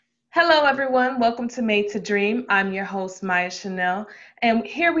Hello, everyone. Welcome to Made to Dream. I'm your host, Maya Chanel, and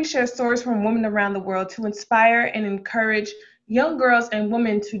here we share stories from women around the world to inspire and encourage young girls and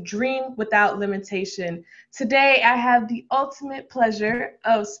women to dream without limitation. Today, I have the ultimate pleasure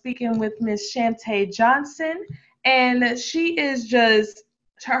of speaking with Miss Shantae Johnson, and she is just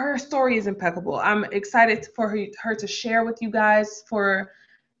her story is impeccable. I'm excited for her to share with you guys, for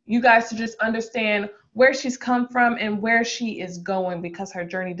you guys to just understand where she's come from and where she is going because her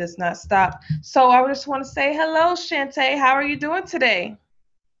journey does not stop. So I just want to say hello, Shantae. How are you doing today?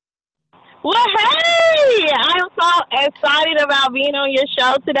 Well, hey, I'm so excited about being on your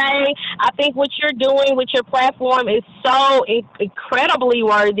show today. I think what you're doing with your platform is so incredibly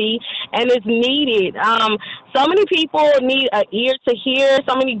worthy and is needed. So many people need an ear to hear.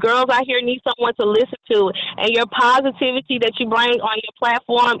 So many girls out here need someone to listen to. And your positivity that you bring on your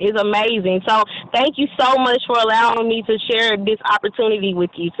platform is amazing. So thank you so much for allowing me to share this opportunity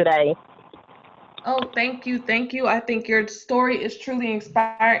with you today. Oh, thank you. Thank you. I think your story is truly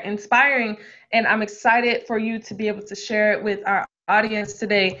inspiring, and I'm excited for you to be able to share it with our audience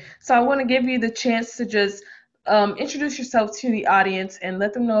today. So I want to give you the chance to just introduce yourself to the audience and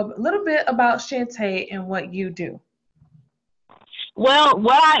let them know a little bit about Shantae and what you do. Well,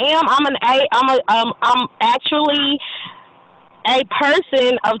 what I am, I'm an A. I'm actually a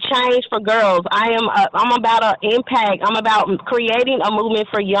person of change for girls. I'm about an impact. I'm about creating a movement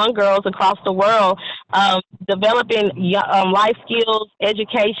for young girls across the world, developing life skills,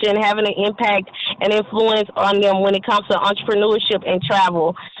 education, having an impact and influence on them when it comes to entrepreneurship and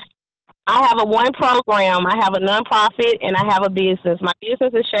travel. I have a one program. I have a nonprofit and I have a business. My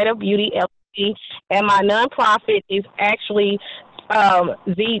business is Shade of Beauty LLC, and my nonprofit is actually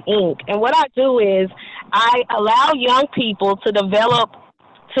Z Inc. And what I do is I allow young people to develop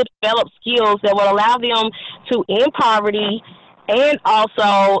skills that will allow them to end poverty and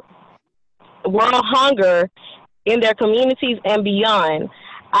also world hunger in their communities and beyond.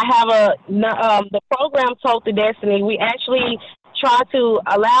 I have the program Told to Destiny. We actually try to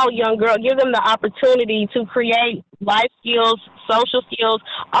allow young girls, give them the opportunity to create life skills, social skills,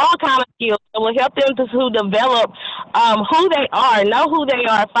 all kind of skills that will help them to develop who they are, know who they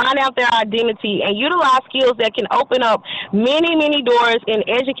are, find out their identity, and utilize skills that can open up many, many doors in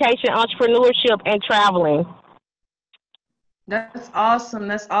education, entrepreneurship, and traveling. That's awesome.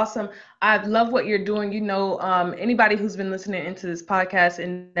 That's awesome. I love what you're doing. Anybody who's been listening into this podcast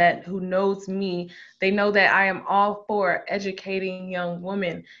and that who knows me, they know that I am all for educating young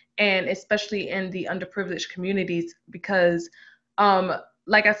women and especially in the underprivileged communities because, um,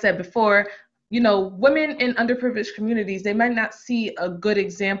 like I said before, women in underprivileged communities, they might not see a good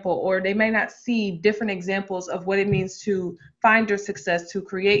example or they may not see different examples of what it means to find your success, to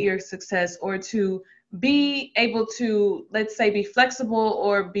create your success, or to be able to, let's say, be flexible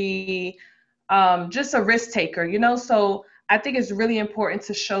or be just a risk taker. So I think it's really important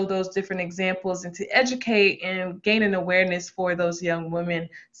to show those different examples and to educate and gain an awareness for those young women.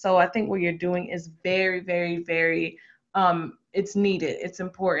 So I think what you're doing is very, very, very, it's needed. It's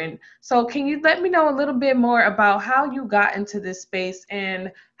important. So can you let me know a little bit more about how you got into this space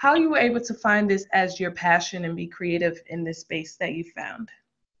and how you were able to find this as your passion and be creative in this space that you found?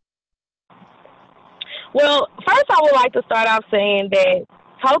 Well, first, I would like to start off saying that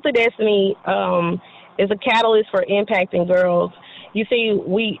Cult of Destiny is a catalyst for impacting girls. You see,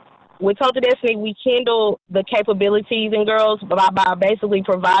 with Cult of Destiny, we kindle the capabilities in girls by basically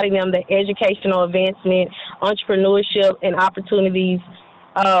providing them the educational advancement, entrepreneurship, and opportunities,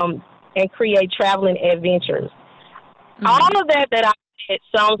 and create traveling adventures. All Mm-hmm. of that I said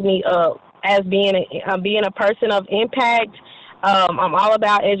sums me up as being a person of impact. I'm all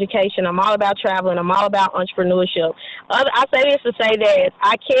about education. I'm all about traveling. I'm all about entrepreneurship. I say this to say that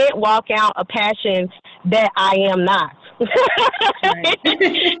I can't walk out a passion that I am not. Right.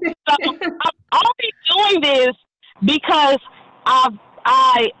 So I'm only doing this because I've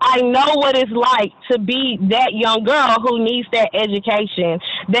I know what it's like to be that young girl who needs that education,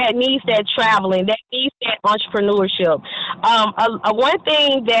 that needs that traveling, that needs that entrepreneurship. One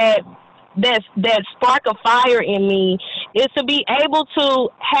thing that spark a fire in me is to be able to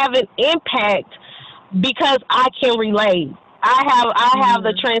have an impact because I can relate. I have the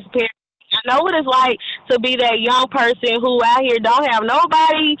Mm-hmm. transparency. I know what it's like to be that young person who out here don't have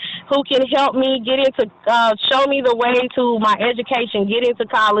nobody who can help me get into, show me the way to my education, get into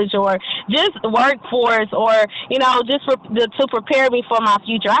college, or just workforce, or just to prepare me for my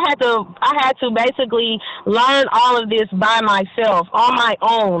future. I had to basically learn all of this by myself on my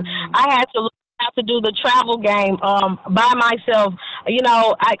own. Mm-hmm. I had to learn how to do the travel game by myself.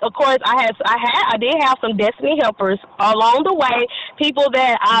 Of course, I did have some destiny helpers along the way, people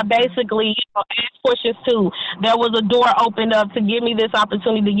that I Mhm. basically, asked questions to. There was a door opened up to give me this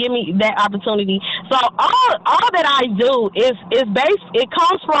opportunity, to give me that opportunity. So all that I do is based. It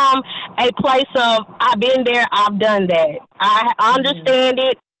comes from a place of I've been there, I've done that. I Mhm. understand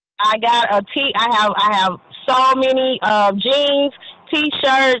it. I got a t. I have so many jeans,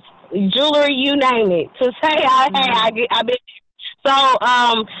 t-shirts, jewelry, you name it. To say Mhm. I've been. So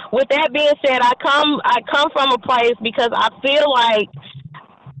with that being said, I come from a place because I feel like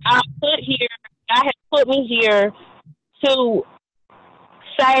I'm put here. God has put me here to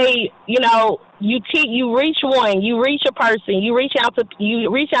say, you reach one, you reach a person, you reach out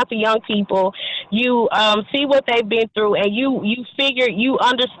to young people, you see what they've been through, and you figure you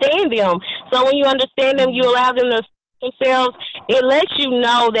understand them. So when you understand them, you Mhm. allow them to themselves. It lets you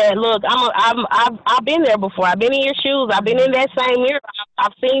know that look, I've been there before. I've been in your shoes. I've been in Mhm. that same mirror.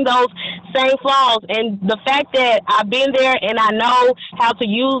 I've seen those same flaws, and the fact that I've been there and I know how to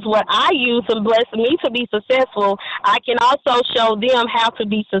use what I use to bless me to be successful, I can also show them how to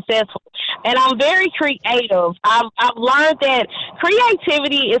be successful. And I'm very creative. I've learned that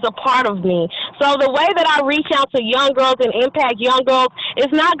creativity is a part of me. So the way that I reach out to young girls and impact young girls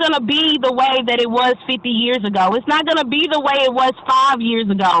is not going to be the way that it was 50 years ago. It's not going to be the way it was 5 years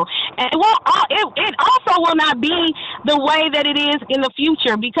ago. And it also will not be the way that it is in the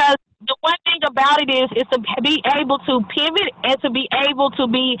future, because the one thing about it is to be able to pivot and to be able to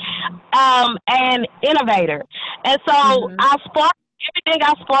be an innovator. And so Mhm. I spark everything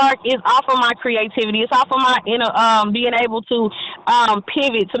I spark is off of my creativity. It's off of my being able to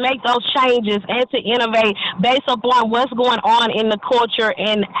pivot, to make those changes, and to innovate based upon what's going on in the culture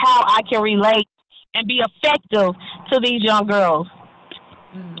and how I can relate and be effective to these young girls.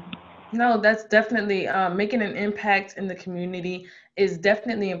 Mhm. No, that's definitely making an impact in the community is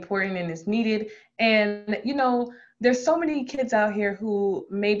definitely important and is needed. And there's so many kids out here who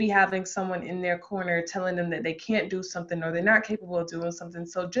may be having someone in their corner telling them that they can't do something or they're not capable of doing something.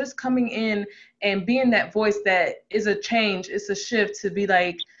 So just coming in and being that voice that is a change, it's a shift to be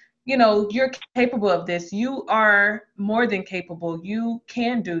like, you're capable of this. You are more than capable. You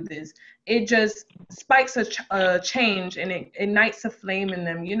can do this. It just spikes a change and it ignites a flame in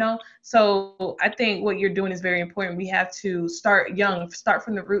them. So I think what you're doing is very important. We have to start young, start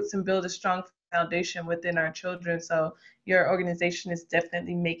from the roots and build a strong foundation within our children. So your organization is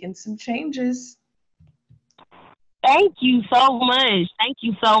definitely making some changes. Thank you so much. Thank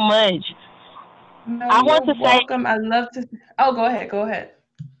you so much. No, I you're want to say welcome. I love to. Oh, go ahead, go ahead.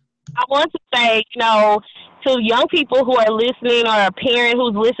 I want to say, to young people who are listening, or a parent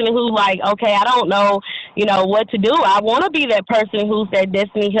who's listening who's like, okay, I don't know, what to do. I want to be that person who's that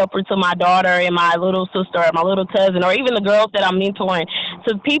destiny helper to my daughter and my little sister or my little cousin or even the girls that I'm mentoring.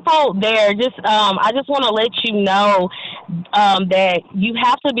 To people there, I just want to let you know that you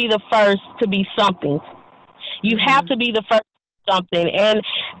have to be the first to be something. You have Mhm. to be the first something. And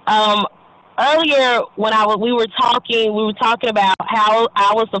um, earlier when we were talking about how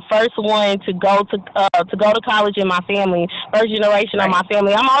I was the first one to go to college in my family, first generation of my Right.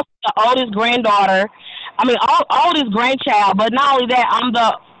 family. I'm also the oldest granddaughter. I mean, oldest grandchild. But not only that,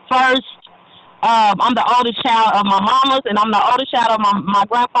 first. I'm the oldest child of my mama's, and I'm the oldest child of my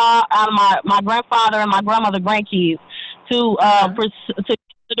grandfather, my grandfather and my grandmother grandkids to Uh-huh. to get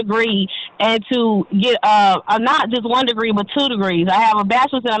a degree and to get not just one degree but two degrees. I have a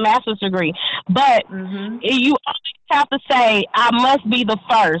bachelor's and a master's degree, but Mhm. you always have to say, I must be the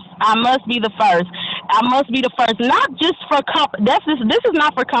first. I must be the first. I must be the first. Not just for this is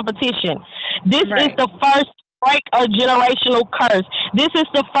not for competition. This is Right. the first to break a generational curse. This is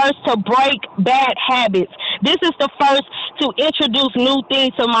the first to break bad habits. This is the first to introduce new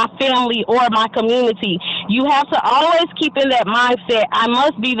things to my family or my community. You have to always keep in that mindset, I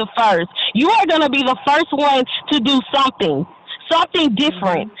must be the first. You are going to be the first one to do something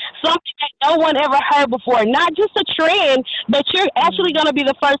different, Mhm. something that no one ever heard before. Not just a trend, but you're actually Mhm. going to be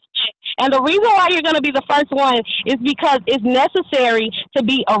the first one. And the reason why you're going to be the first one is because it's necessary to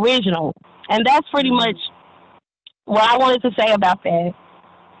be original. And that's pretty much Mhm. what I wanted to say about that.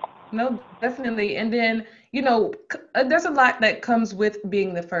 No, definitely. And then, there's a lot that comes with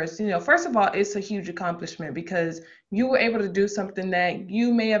being the first. First of all, it's a huge accomplishment because you were able to do something that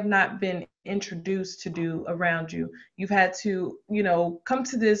you may have not been introduced to do around you. You've had to, come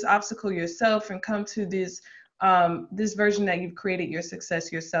to this obstacle yourself and come to this version that you've created your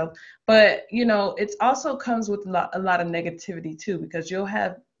success yourself. But, it also comes with a lot of negativity too, because you'll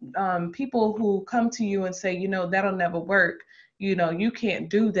have people who come to you and say, that'll never work, you can't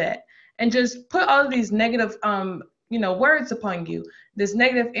do that, and just put all of these negative words upon you, this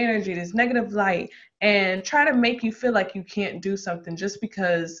negative energy, this negative light, and try to make you feel like you can't do something just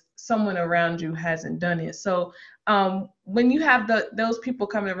because someone around you hasn't done it. So when you have those people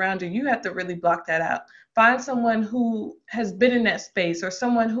coming around you, you have to really block that out. Find someone who has been in that space, or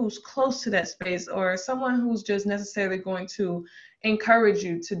someone who's close to that space, or someone who's just necessarily going to encourage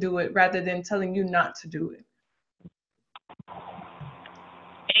you to do it rather than telling you not to do it.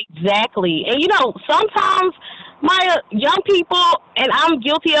 Exactly. And sometimes my young people, and I'm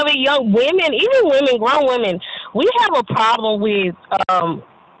guilty of it, young women, even women, grown women, we have a problem with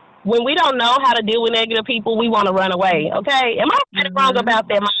when we don't know how to deal with negative people, we want to run away. Okay? Am I wrong about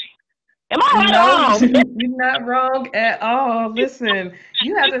that, Maya? Am I right or wrong? You're not wrong at all. Listen,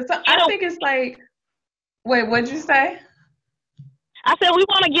 you have to. I think it's like, wait, what'd you say? I said we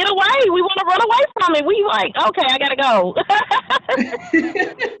want to get away. We want to run away from it. We like, okay, I gotta go.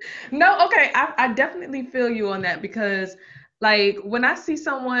 No, okay, I definitely feel you on that, because like when I see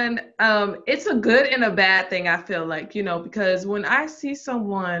someone, it's a good and a bad thing, I feel like, because when I see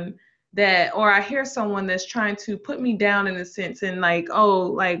someone or I hear someone that's trying to put me down in a sense, and like, oh,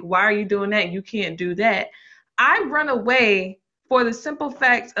 like, why are you doing that? You can't do that. I run away for the simple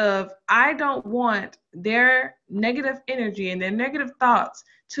fact of I don't want their negative energy and their negative thoughts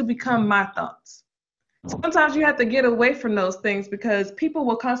to become my thoughts. Sometimes you have to get away from those things, because people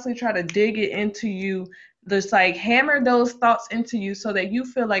will constantly try to dig it into you, just like hammer those thoughts into you so that you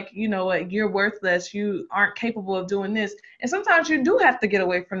feel like, what, you're worthless, you aren't capable of doing this. And sometimes you do have to get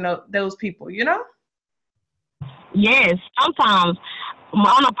away from those people, Yes, sometimes.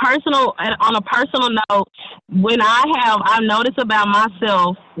 On a personal note, when I've noticed about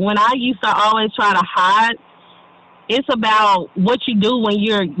myself, when I used to always try to hide, it's about what you do when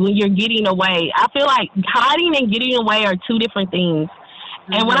you're getting away. I feel like hiding and getting away are two different things.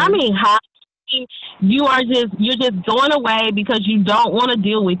 Mm-hmm. And when I mean hiding, you're just going away because you don't want to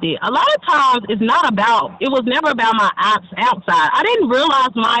deal with it. A lot of times it was never about my outside. I didn't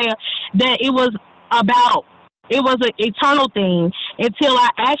realize, Maya, that it was an eternal thing until I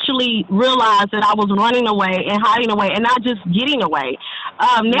actually realized that I was running away and hiding away and not just getting away.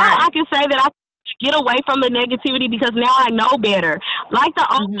 Now I can say that I get away from the negativity because now I know better. Like the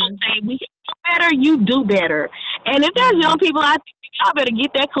old say, when you know better, you do better. And if there's young people out there, y'all better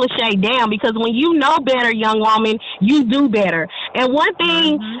get that cliche down, because when you know better, young woman, you do better. And one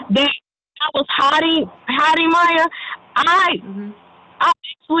thing that I was hiding, Maya, I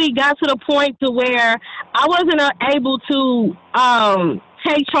actually got to the point to where I wasn't able to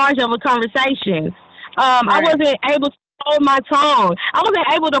take charge of a conversation. I wasn't able to hold my tongue. I wasn't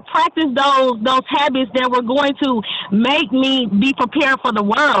able to practice those habits that were going to make me be prepared for the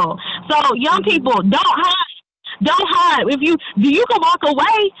world. So young people, don't hide. Don't hide. You can walk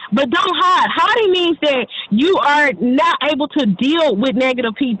away, but don't hide. Hiding means that you are not able to deal with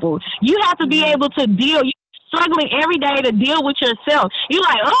negative people. You have to be able to deal. Struggling every day to deal with yourself. You're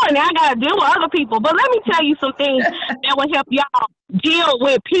like, oh, now I got to deal with other people. But let me tell you some things that will help y'all deal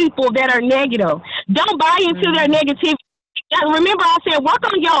with people that are negative. Don't buy into their negativity. Remember, I said, work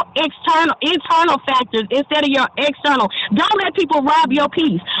on your internal factors instead of your external. Don't let people rob your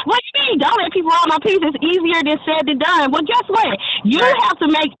peace. What do you mean? Don't let people rob my peace. It's easier than said than done. Well, guess what? You have to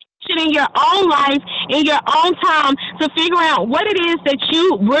make in your own life, in your own time, to figure out what it is that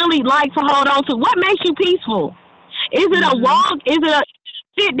you really like to hold on to. What makes you peaceful? Is it a walk? Is it a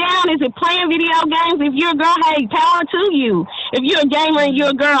sit down? Is it playing video games? If you're a girl, hey, power to you. If you're a gamer and you're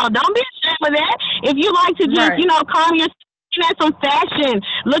a girl, don't be ashamed of that. If you like to just, calm yourself, looking at some fashion,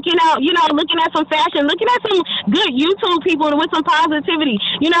 looking at some good YouTube people with some positivity.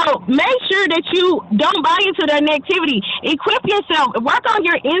 Make sure that you don't buy into their negativity. Equip yourself. Work on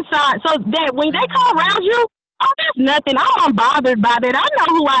your inside so that when they come around you, oh, that's nothing. I'm unbothered by that. I know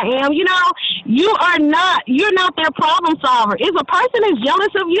who I am. You're not their problem solver. If a person is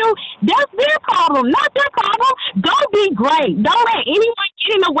jealous of you, that's their problem, not their problem. Don't be great. Don't let anyone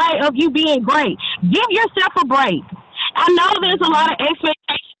get in the way of you being great. Give yourself a break. I know there's a lot of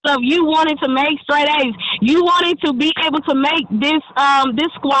expectations of you wanting to make straight A's. You wanting to be able to make this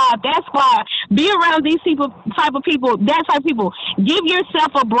squad, that squad, be around these type of people, that type of people. Give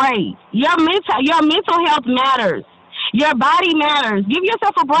yourself a break. Your mental health matters. Your body matters. Give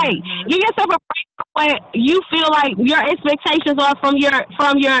yourself a break. Give yourself a break when you feel like your expectations are from your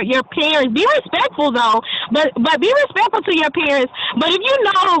parents. Be respectful though, but be respectful to your parents. But if you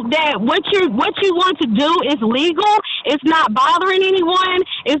know that what you want to do is legal, it's not bothering anyone,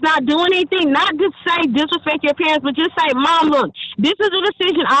 it's not doing anything, not just say disrespect your parents, but just say, Mom, look, this is a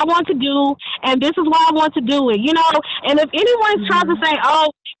decision I want to do, and this is why I want to do it. And if anyone tries to say,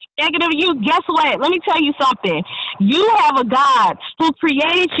 oh, negative you, guess what? Let me tell you something. You have a God who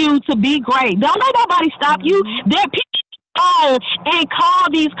created you to be great. Don't let nobody stop you. Mm-hmm. There are people phone and call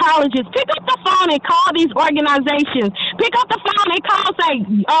these colleges. Pick up the phone and call these organizations. Pick up the phone and call, say,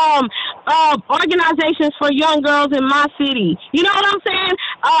 organizations for young girls in my city. You know what I'm saying?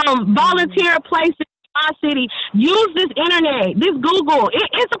 Mm-hmm. Volunteer places in my city. Use this internet, this Google.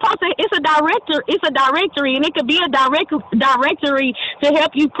 It's supposed to. It's a director. It's a directory, and it could be a directory to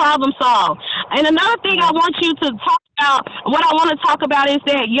help you problem solve. And another thing I Yes. want you to talk about. What I want to talk about is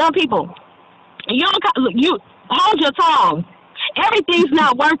that young people. Look, you hold your tongue. Everything's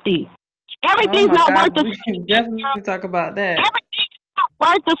not worth it. Oh Everything's my not God, worth the we can swing, girl. definitely talk about that. Everything's not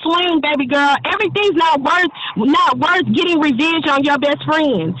worth the swing, baby girl. Everything's not worth getting revenge on your best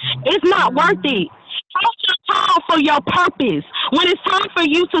friend. It's not worth Mm-hmm. it. Hold your tongue for your purpose. When it's time for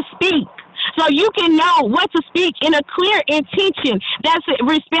you to speak, so you can know what to speak in a clear intention that's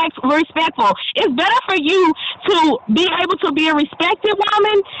respectful. It's better for you to be able to be a respected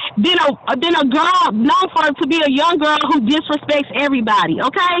woman than a girl known for to be a young girl who disrespects everybody.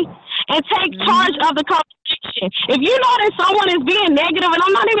 Okay, and take charge Mm-hmm. of the conversation. If you know that someone is being negative, and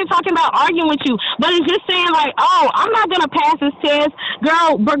I'm not even talking about arguing with you, but it's just saying like, oh, I'm not gonna pass this test,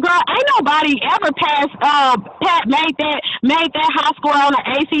 girl. But girl, ain't nobody ever passed. Made that high score on the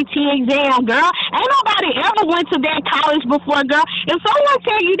ACT exam, girl. Ain't nobody ever went to that college before, girl. If someone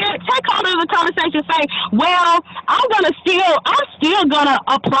tell you that, take hold of the conversation. Say, well, I'm still gonna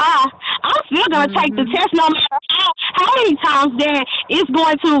apply. I'm still gonna take the Mm-hmm. test, no matter how many times that it's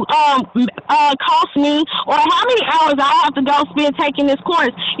going to cost me, or how many hours I have to go spend taking this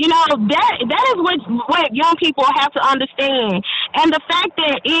course. You know, that is what young people have to understand. And the fact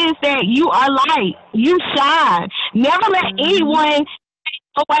that is that you are light, you shine. Never let Mm-hmm. anyone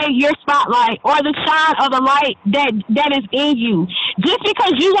away your spotlight or the shine of the light that is in you. Just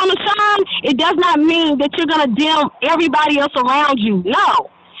because you want to shine, it does not mean that you're gonna dim everybody else around you. No.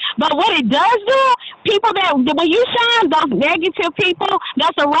 But what it does do, people that when you shine, those negative people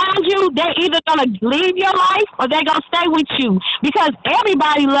that's around you, they're either gonna leave your life or they're gonna stay with you, because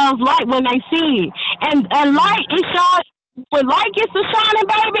everybody loves light when they see it, and light is shine. When light gets to shining,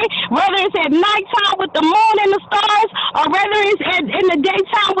 baby, whether it's at nighttime with the moon and the stars, or whether it's in the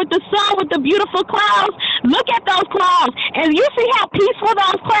daytime with the sun with the beautiful clouds, look at those clouds, and you see how peaceful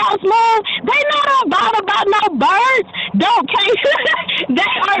those clouds move. They not bothered by no birds. Don't care.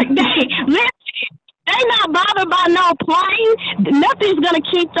 Listen, they not bothered by no plane. Nothing's gonna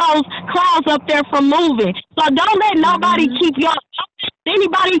keep those clouds up there from moving. So don't let nobody Mm-hmm. keep your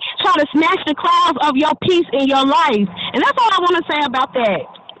anybody try to snatch the clouds of your peace in your life. And that's all I want to say about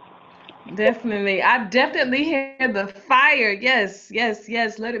that. Definitely. I definitely hear the fire. Yes, yes,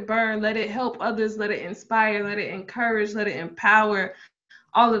 yes. Let it burn. Let it help others. Let it inspire. Let it encourage. Let it empower.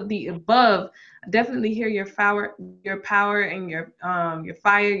 All of the above. I definitely hear your power, and your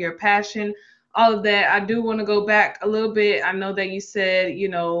fire, your passion, all of that. I do want to go back a little bit. I know that you said,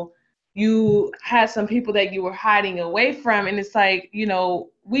 you had some people that you were hiding away from, and it's like,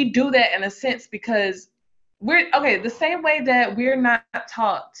 we do that in a sense because we're okay the same way that we're not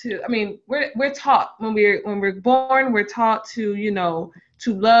taught to. I mean, we're taught when we're born, we're taught to,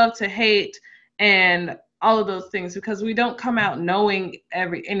 to love, to hate, and all of those things, because we don't come out knowing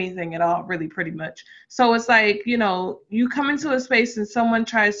anything at all, really, pretty much. So it's like, you come into a space and someone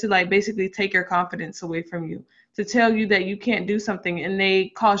tries to, like, basically take your confidence away from you, to tell you that you can't do something, and they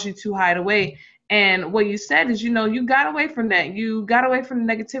cause you to hide away. And what you said is, you got away from that. You got away from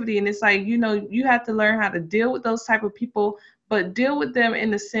the negativity. And it's like, you have to learn how to deal with those type of people, but deal with them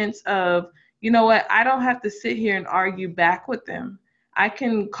in the sense of, you know what, I don't have to sit here and argue back with them. I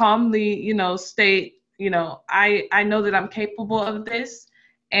can calmly, state, I know that I'm capable of this,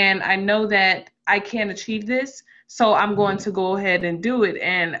 and I know that I can achieve this. So I'm going to go ahead and do it.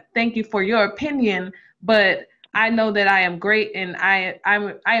 And thank you for your opinion, but I know that I am great, and I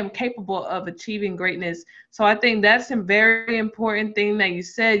am capable of achieving greatness. So I think that's a very important thing that you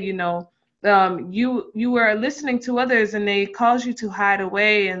said. You were listening to others, and they caused you to hide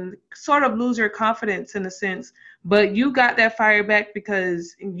away and sort of lose your confidence in a sense. But you got that fire back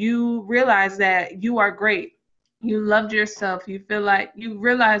because you realized that you are great. You loved yourself. You feel like you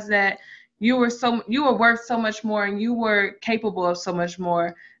realized that you were worth so much more, and you were capable of so much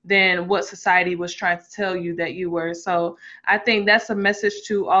more than what society was trying to tell you that you were. So I think that's a message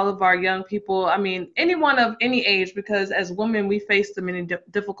to all of our young people. I mean, anyone of any age, because as women, we face the many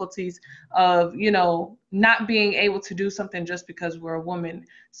difficulties of, not being able to do something just because we're a woman.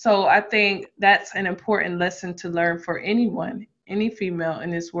 So I think that's an important lesson to learn for anyone, any female in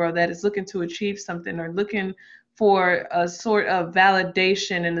this world that is looking to achieve something or looking for a sort of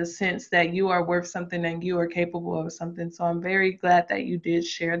validation in the sense that you are worth something and you are capable of something. So I'm very glad that you did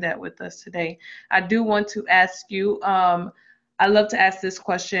share that with us today. I do want to ask you, I love to ask this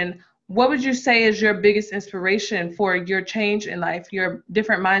question. What would you say is your biggest inspiration for your change in life, your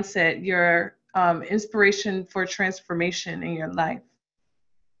different mindset, your inspiration for transformation in your life?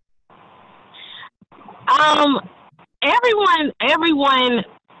 Um, everyone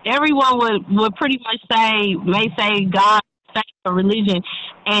would pretty much may say God, faith, or religion,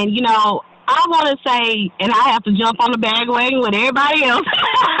 and I want to say, and I have to jump on the bandwagon with everybody else.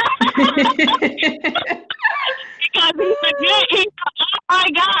 Because he's all I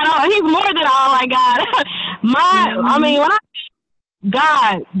got. Oh, he's more than all I got. I mean,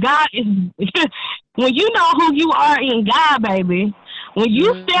 God is when you know who you are in God, baby. When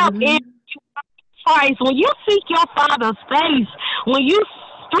you step in Christ, when you seek your Father's face, when you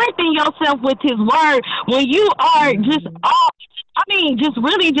strengthen yourself with His Word, when you are just just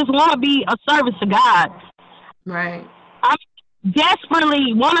really just want to be a service to God. Right. I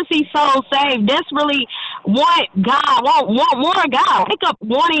desperately want to see souls saved. Desperately want more of God. Wake up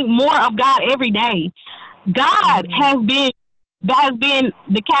wanting more of God every day. God has been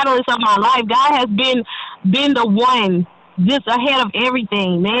the catalyst of my life. God has been the one just ahead of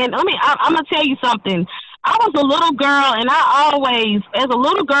everything, man. I'm gonna tell you something. I was a little girl, and I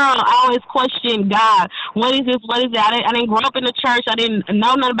always questioned God. What is this? What is that? I didn't grow up in the church. I didn't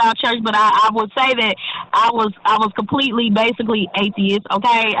know nothing about church, but I would say that I was completely, basically atheist.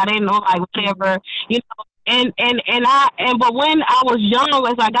 Okay, I didn't know, like, whatever, but when I was young,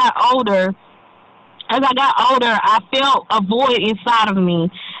 as I got older, I felt a void inside of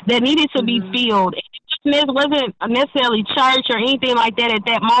me that needed to be filled. It wasn't necessarily church or anything like that at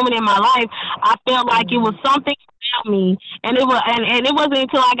that moment in my life. I felt like it was something about me, and it wasn't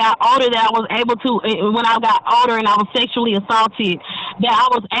until I got older that I was able to. When I got older and I was sexually assaulted, that I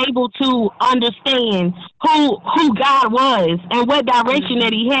was able to understand who God was and what direction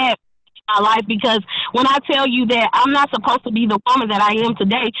that He had in my life. Because when I tell you that I'm not supposed to be the woman that I am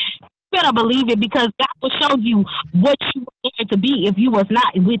today, you better believe it, because God will show you what you were going to be if you was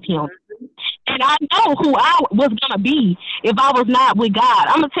not with Him. And I know who I was going to be if I was not with God.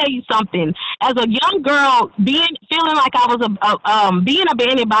 I'm going to tell you something. As a young girl, feeling like I was being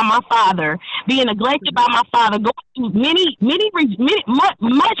abandoned by my father, being neglected by my father, going through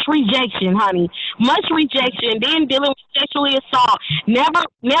much rejection, honey, much rejection, then dealing with sexually assault, never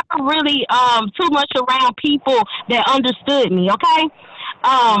really too much around people that understood me, okay?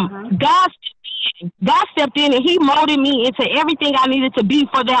 God stepped in and He molded me into everything I needed to be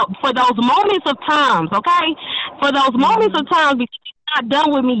for those moments of times, okay? For those moments of times, because He's not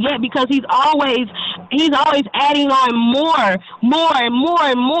done with me yet, because He's always adding on more and more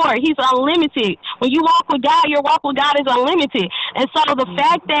and more. He's unlimited. When you walk with God, your walk with God is unlimited. And so the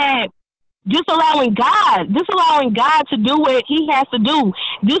fact that just allowing God to do what He has to do,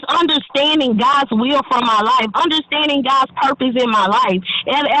 just understanding God's will for my life, understanding God's purpose in my life.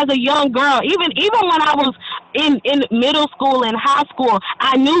 And as a young girl, even when I was in middle school and high school,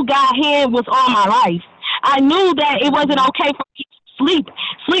 I knew God's hand was on my life. I knew that it wasn't okay for me to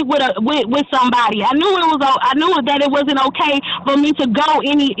sleep with somebody. I knew that it wasn't okay for me to go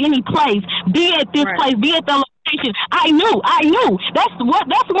any place, be at this place, be at the location. I knew. That's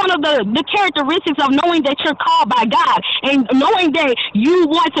one of the characteristics of knowing that you're called by God, and knowing that you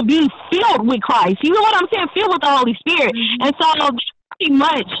want to be filled with Christ. You know what I'm saying? Filled with the Holy Spirit. And so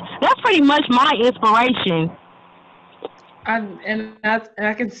that's pretty much my inspiration.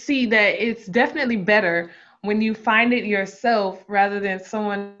 I can see that it's definitely better when you find it yourself rather than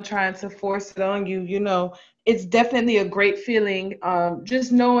someone trying to force it on you. It's definitely a great feeling,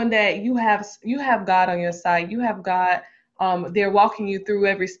 just knowing that you have God on your side. You have God there walking you through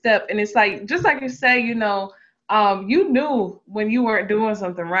every step. And it's like, just like you say, you knew when you weren't doing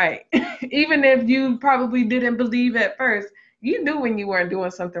something right. Even if you probably didn't believe at first, you knew when you weren't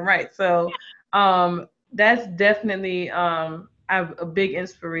doing something right. So that's definitely a big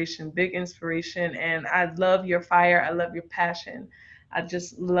inspiration. And I love your fire. I love your passion. I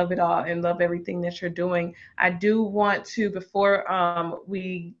just love it all and love everything that you're doing. I do want to, before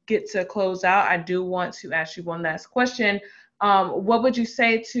we get to close out, I do want to ask you one last question. What would you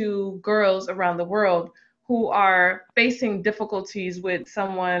say to girls around the world who are facing difficulties with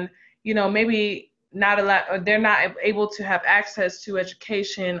someone, maybe not a lot, or they're not able to have access to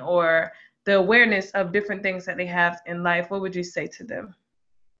education or the awareness of different things that they have in life? What would you say to them?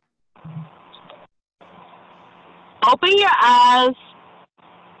 Open your eyes.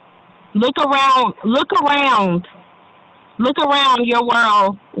 Look around your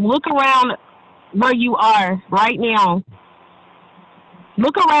world. Look around where you are right now.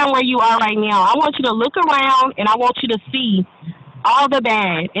 Look around where you are right now. I want you to look around and I want you to see all the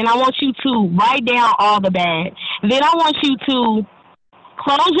bad. And I want you to write down all the bad. Then I want you to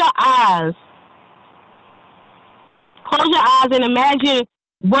close your eyes. Close your eyes and imagine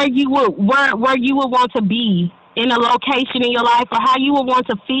where you would want to be in a location in your life, or how you would want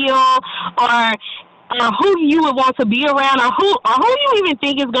to feel, or who you would want to be around, or who you even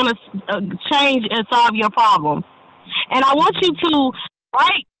think is gonna change and solve your problem. And I want you to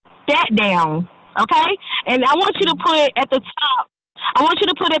write that down, okay? And I want you to put at the top. I want you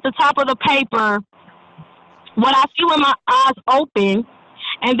to put at the top of the paper what I see with my eyes open,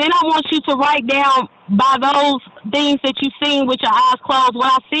 and then I want you to write down by those things that you've seen with your eyes closed,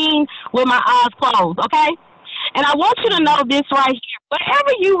 what I've seen with my eyes closed, okay? And I want you to know this right here.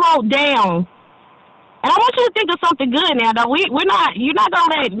 Whatever you wrote down, and I want you to think of something good now. Though you're not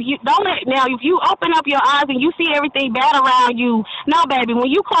gonna don't let now. If you open up your eyes and you see everything bad around you, no, baby.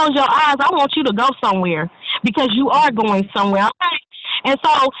 When you close your eyes, I want you to go somewhere because you are going somewhere. Okay. And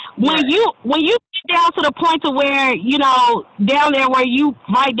so when you get down to the point to where down there where you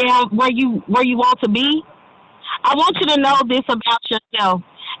write down where you want to be, I want you to know this about yourself.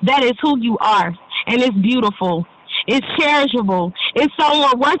 That is who you are, and it's beautiful. It's cherishable. It's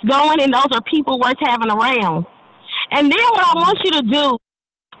someone worth going, and those are people worth having around. And then what I want you to do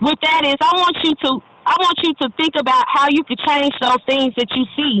with that is I want you to think about how you could change those things that you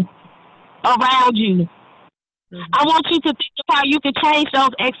see around you. Mm-hmm. I want you to think of how you can change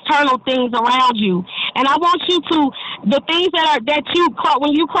those external things around you, and I want you to the things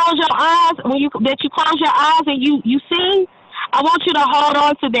when you close your eyes, and you see. I want you to hold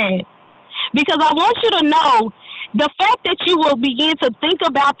on to that, because I want you to know the fact that you will begin to think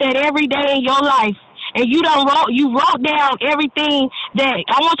about that every day in your life, and you wrote down everything that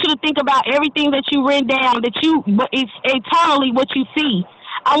I want you to think about everything that you written down it's eternally what you see.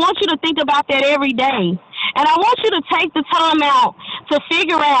 I want you to think about that every day. And I want you to take the time out to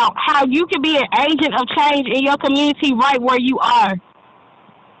figure out how you can be an agent of change in your community right where you are.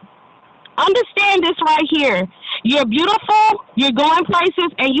 Understand this right here. You're beautiful, you're going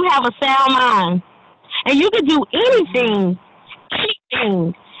places, and you have a sound mind. And you can do anything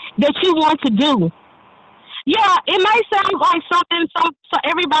that you want to do. Yeah, it may sound like something so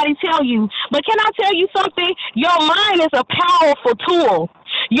everybody tell you, but can I tell you something? Your mind is a powerful tool.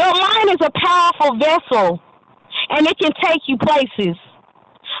 Your mind is a powerful vessel, and it can take you places.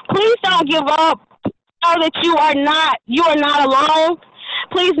 Please don't give up. Know that you are not alone.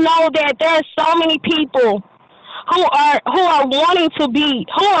 Please know that there are so many people who are wanting to be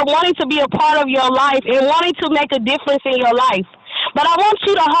a part of your life and wanting to make a difference in your life. But I want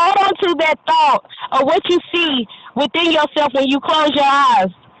you to hold on to that thought of what you see within yourself when you close your eyes,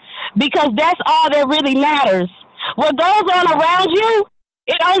 because that's all that really matters. What goes on around you,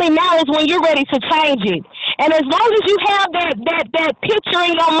 it only matters when you're ready to change it. And as long as you have that picture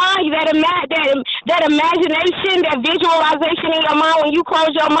in your mind, that imagination, that visualization in your mind when you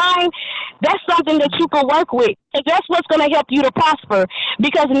close your mind, that's something that you can work with. Because that's what's going to help you to prosper.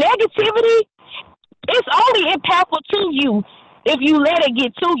 Because negativity is only impactful to you if you let it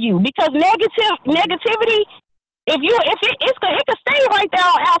get to you. Because negativity, it can stay right there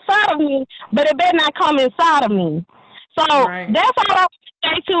outside of me, but it better not come inside of me. So That's all I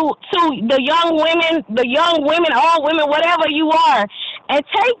say to the young women, all women, whatever you are, and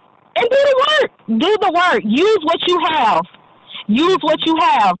do the work. Do the work. Use what you have. Use what you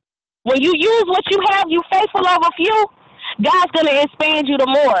have. When you use what you have, you faithful of a few, God's going to expand you to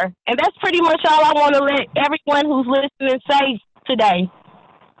more. And that's pretty much all I want to let everyone who's listening say today.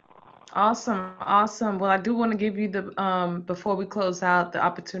 Awesome. Well, I do want to give you before we close out, the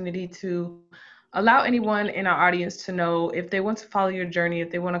opportunity to allow anyone in our audience to know if they want to follow your journey, if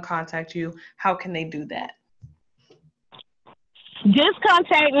they want to contact you, how can they do that? Just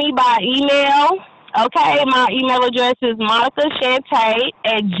contact me by email. Okay, my email address is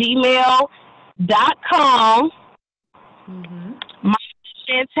monicashante@gmail.com. Mm-hmm.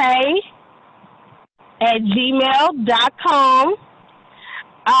 monicashante@gmail.com.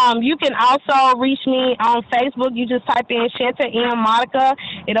 You can also reach me on Facebook. You just type in Shanta M. Monica.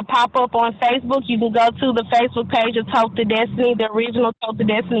 It'll pop up on Facebook. You can go to the Facebook page of Talk to Destiny, the original Talk to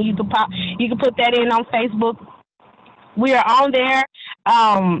Destiny. You can put that in on Facebook. We are on there.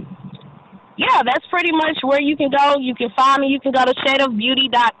 Yeah, that's pretty much where you can go. You can find me. You can go to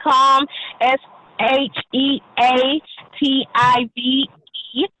shadeofbeauty.com,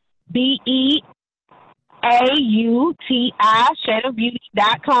 SHEATIVEBEAUTI,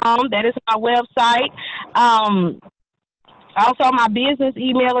 shadeofbeauty.com. That is my website. Also, my business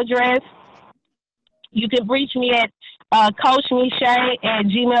email address You can reach me at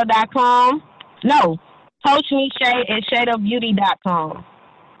coachmeshay@gmail.com. No, coachmeshay@shadeofbeauty.com.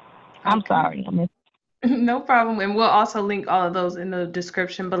 I'm sorry. No problem. And we'll also link all of those in the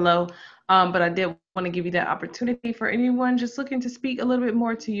description below. But I did want to give you that opportunity for anyone just looking to speak a little bit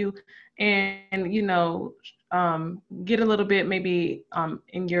more to you and get a little bit maybe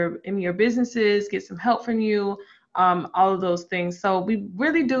in your businesses, get some help from you, all of those things. So we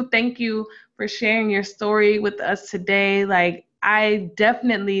really do thank you for sharing your story with us today. Like, I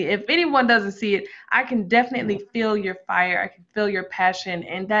definitely, if anyone doesn't see it, I can definitely feel your fire. I can feel your passion,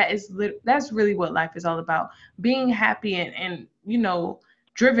 and that's really what life is all about: being happy and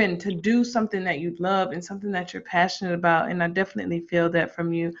driven to do something that you love and something that you're passionate about. And I definitely feel that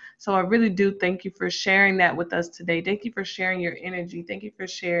from you. So I really do thank you for sharing that with us today. Thank you for sharing your energy. Thank you for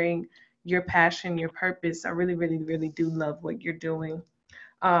sharing your passion, your purpose. I really, really, really do love what you're doing.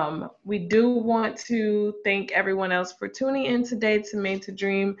 We do want to thank everyone else for tuning in today to Made to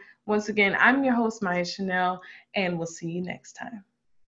Dream. Once again, I'm your host, Maya Chanel, and we'll see you next time.